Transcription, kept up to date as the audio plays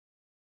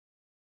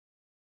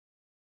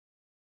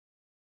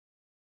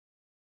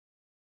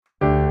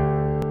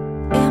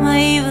I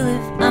evil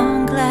if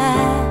I'm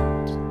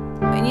glad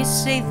when you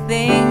say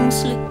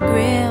things look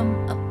grim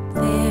up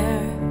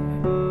there?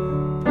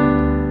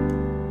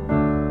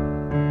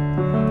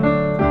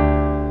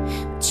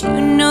 But you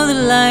know the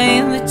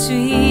line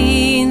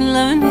between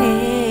love and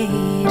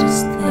hate is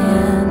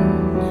thin.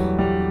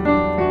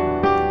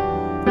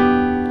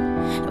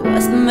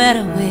 What's the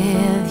matter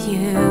with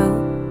you?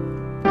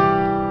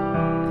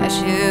 I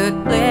should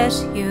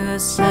bless your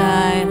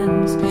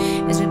silence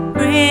as it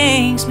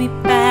brings me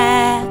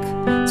back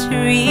to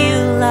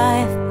real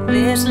life.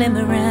 This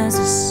limerence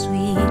is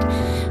sweet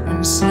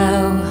and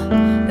slow,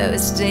 though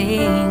it's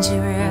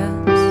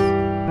dangerous,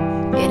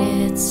 and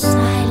it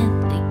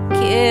silently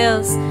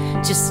kills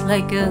just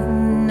like a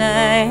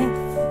knife.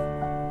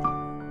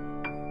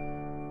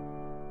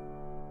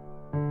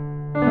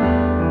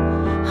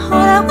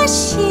 Oh, I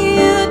wish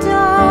you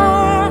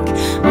dark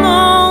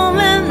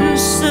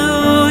moments,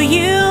 so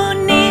you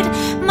need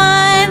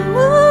my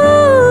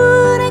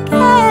mood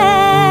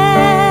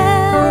again.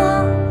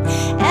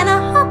 And I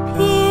hope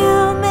you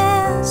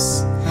miss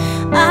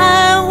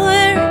our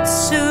words,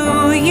 so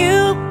you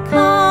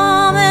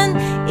come and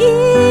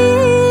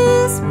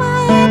ease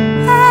my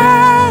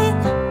pain.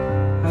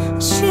 I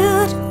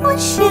should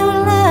wish you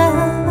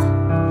love,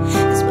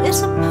 'cause we're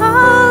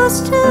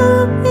supposed to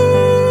be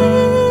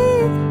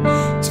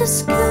just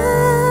good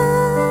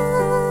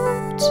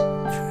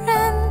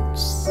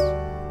friends.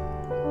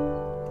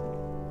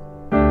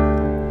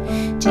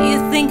 Do you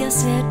think I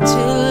said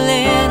too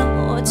little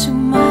or too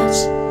much?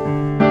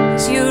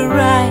 'Cause you're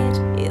right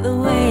either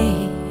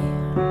way.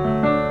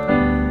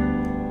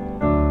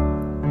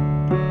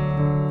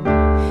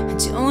 I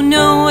don't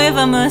know if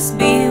I must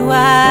be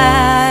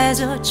wise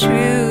or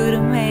true to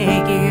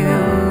make you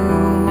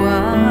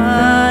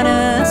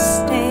wanna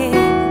stay.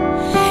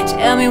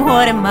 Tell me,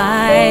 what am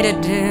I to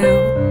do?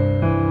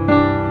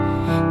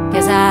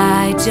 'Cause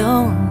I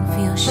don't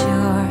feel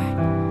sure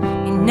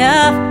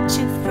enough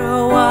to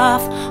throw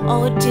off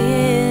all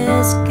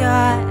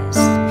disguise.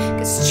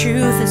 'Cause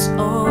truth is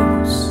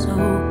oh so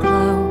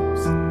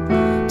close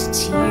to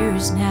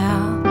tears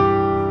now,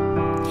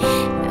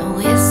 and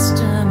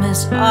wisdom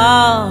is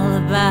all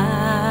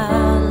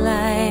about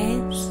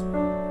lies.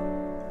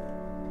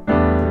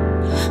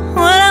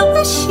 Well, I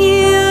wish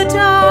you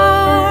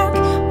dark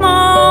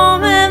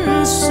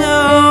moments, so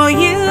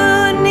you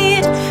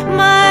need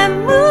my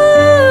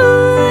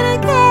mood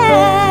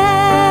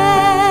again.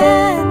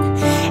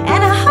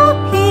 And I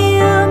hope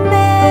you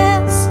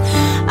miss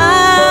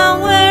our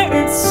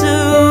words, so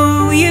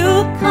you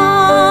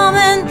come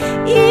and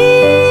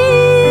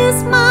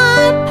ease my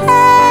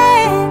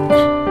pain.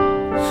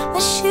 I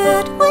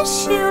should wish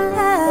you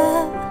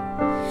love,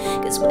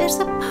 'cause we're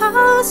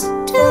supposed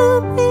to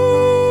be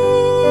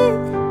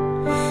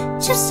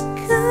just